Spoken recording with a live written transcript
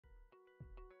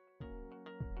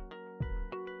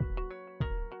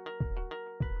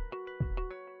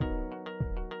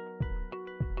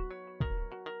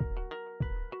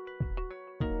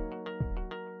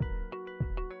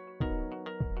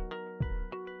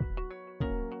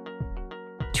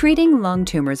Treating lung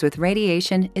tumors with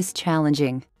radiation is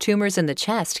challenging. Tumors in the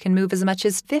chest can move as much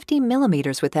as 50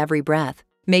 millimeters with every breath,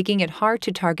 making it hard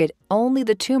to target only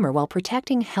the tumor while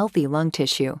protecting healthy lung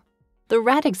tissue. The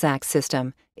Radixact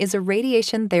system is a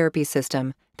radiation therapy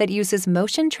system that uses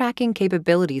motion tracking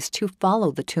capabilities to follow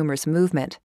the tumor's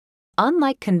movement.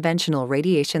 Unlike conventional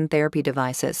radiation therapy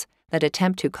devices that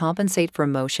attempt to compensate for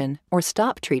motion or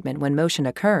stop treatment when motion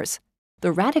occurs,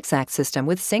 the Radixact system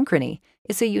with Synchrony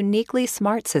is a uniquely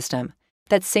smart system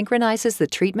that synchronizes the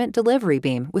treatment delivery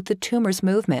beam with the tumor's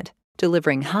movement,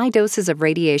 delivering high doses of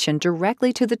radiation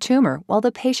directly to the tumor while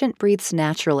the patient breathes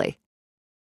naturally.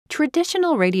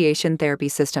 Traditional radiation therapy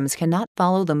systems cannot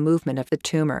follow the movement of the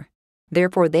tumor.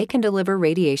 Therefore, they can deliver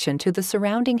radiation to the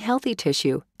surrounding healthy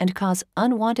tissue and cause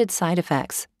unwanted side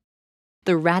effects.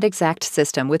 The Radixact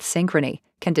system with Synchrony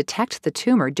can detect the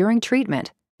tumor during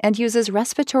treatment and uses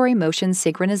respiratory motion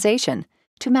synchronization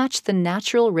to match the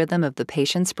natural rhythm of the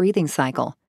patient's breathing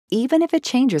cycle, even if it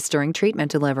changes during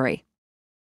treatment delivery.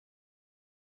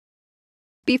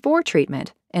 Before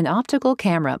treatment, an optical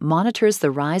camera monitors the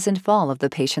rise and fall of the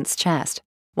patient's chest,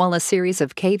 while a series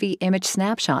of KV image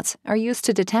snapshots are used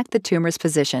to detect the tumor's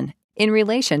position in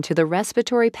relation to the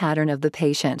respiratory pattern of the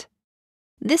patient.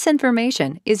 This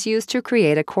information is used to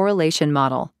create a correlation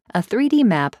model, a 3D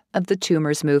map of the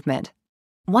tumor's movement.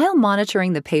 While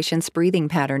monitoring the patient's breathing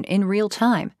pattern in real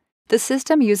time, the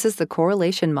system uses the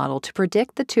correlation model to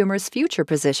predict the tumor's future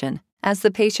position as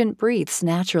the patient breathes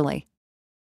naturally.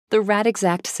 The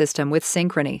Radixact system with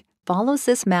Synchrony follows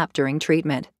this map during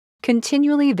treatment,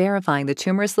 continually verifying the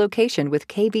tumor's location with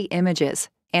KV images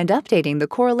and updating the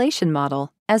correlation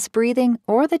model as breathing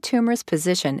or the tumor's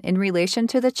position in relation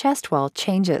to the chest wall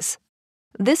changes.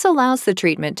 This allows the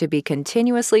treatment to be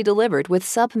continuously delivered with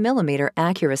sub-millimeter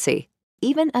accuracy,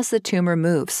 even as the tumor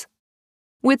moves.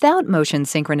 Without motion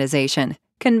synchronization,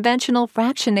 conventional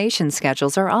fractionation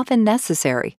schedules are often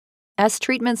necessary, as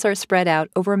treatments are spread out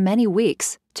over many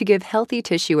weeks to give healthy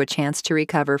tissue a chance to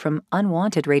recover from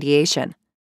unwanted radiation.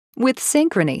 With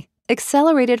Synchrony,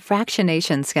 accelerated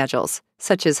fractionation schedules,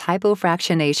 such as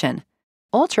hypofractionation,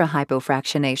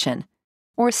 ultra-hypofractionation,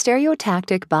 or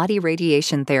stereotactic body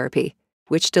radiation therapy,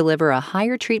 which deliver a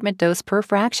higher treatment dose per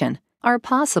fraction, are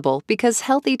possible because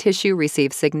healthy tissue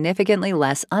receives significantly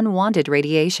less unwanted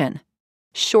radiation.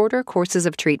 Shorter courses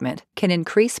of treatment can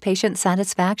increase patient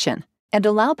satisfaction and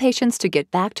allow patients to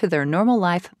get back to their normal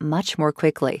life much more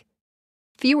quickly.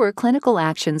 Fewer clinical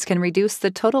actions can reduce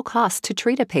the total cost to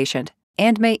treat a patient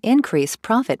and may increase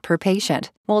profit per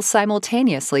patient, while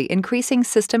simultaneously increasing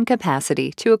system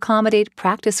capacity to accommodate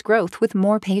practice growth with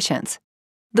more patients.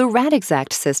 The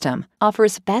Radixact system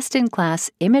offers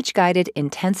best-in-class image-guided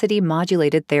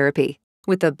intensity-modulated therapy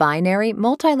with a binary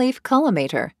multi-leaf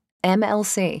collimator,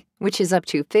 MLC, which is up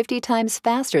to 50 times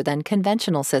faster than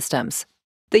conventional systems.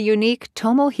 The unique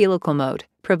tomohelical mode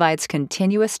provides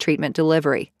continuous treatment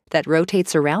delivery that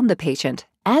rotates around the patient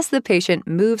as the patient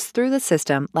moves through the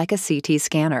system like a CT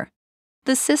scanner.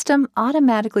 The system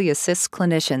automatically assists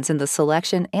clinicians in the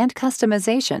selection and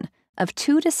customization of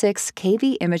 2 to 6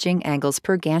 KV imaging angles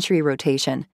per gantry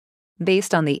rotation,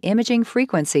 based on the imaging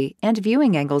frequency and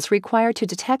viewing angles required to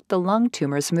detect the lung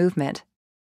tumor's movement.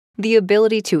 The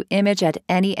ability to image at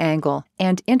any angle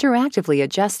and interactively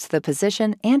adjust the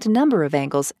position and number of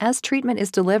angles as treatment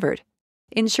is delivered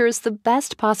ensures the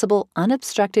best possible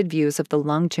unobstructed views of the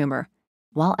lung tumor,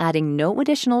 while adding no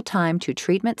additional time to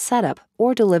treatment setup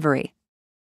or delivery.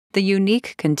 The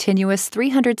unique continuous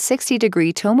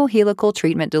 360-degree tomohelical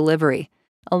treatment delivery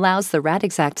allows the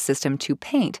Radixact system to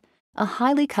paint a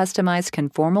highly customized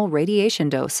conformal radiation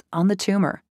dose on the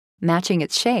tumor, matching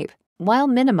its shape while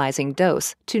minimizing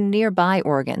dose to nearby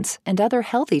organs and other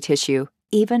healthy tissue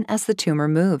even as the tumor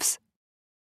moves.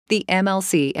 The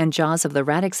MLC and jaws of the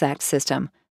Radixact system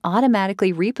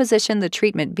automatically reposition the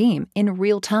treatment beam in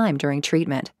real time during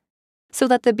treatment, so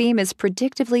that the beam is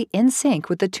predictively in sync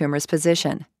with the tumor's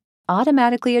position,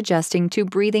 automatically adjusting to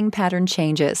breathing pattern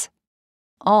changes,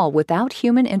 all without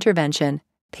human intervention,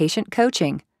 patient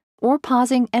coaching, or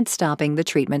pausing and stopping the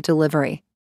treatment delivery.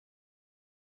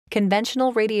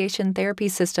 Conventional radiation therapy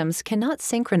systems cannot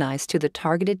synchronize to the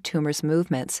targeted tumor's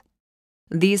movements.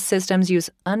 These systems use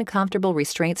uncomfortable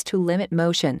restraints to limit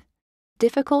motion,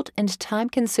 difficult and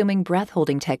time-consuming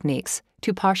breath-holding techniques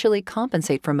to partially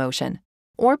compensate for motion,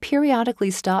 or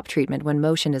periodically stop treatment when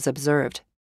motion is observed.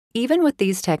 Even with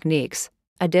these techniques,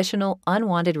 additional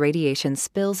unwanted radiation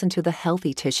spills into the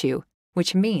healthy tissue,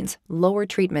 which means lower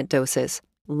treatment doses,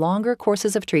 longer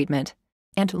courses of treatment,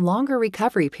 and longer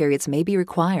recovery periods may be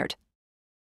required.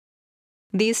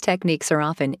 These techniques are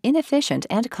often inefficient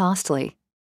and costly,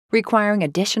 requiring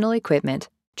additional equipment,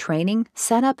 training,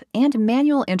 setup, and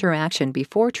manual interaction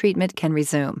before treatment can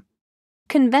resume.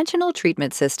 Conventional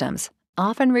treatment systems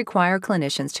often require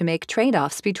clinicians to make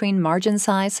trade-offs between margin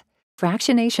size,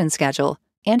 fractionation schedule,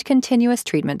 and continuous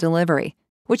treatment delivery,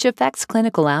 which affects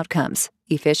clinical outcomes,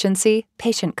 efficiency,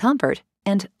 patient comfort,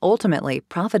 and ultimately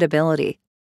profitability.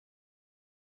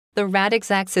 The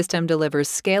Radixact system delivers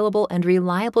scalable and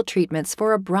reliable treatments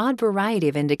for a broad variety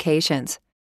of indications,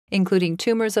 including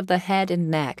tumors of the head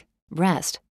and neck,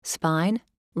 breast, spine,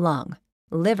 lung,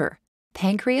 liver,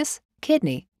 pancreas,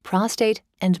 kidney, prostate,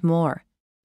 and more.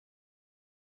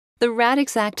 The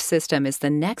Radixact system is the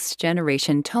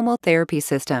next-generation tomotherapy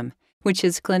system, which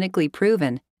is clinically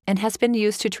proven and has been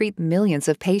used to treat millions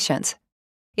of patients.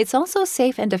 It's also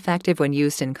safe and effective when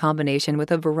used in combination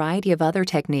with a variety of other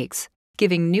techniques,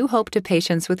 giving new hope to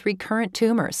patients with recurrent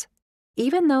tumors,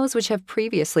 even those which have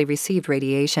previously received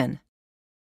radiation.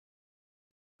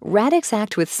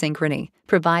 Radixact with Synchrony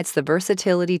provides the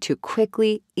versatility to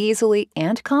quickly, easily,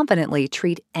 and confidently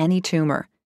treat any tumor,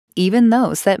 even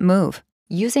those that move,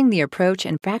 using the approach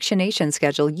and fractionation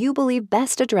schedule you believe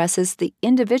best addresses the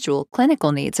individual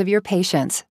clinical needs of your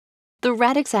patients. The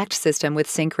Radixact system with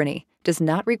Synchrony does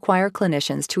not require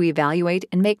clinicians to evaluate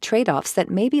and make trade-offs that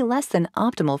may be less than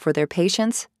optimal for their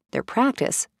patients, their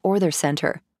practice, or their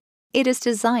center. It is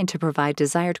designed to provide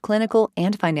desired clinical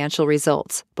and financial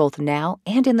results, both now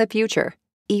and in the future,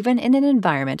 even in an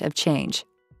environment of change.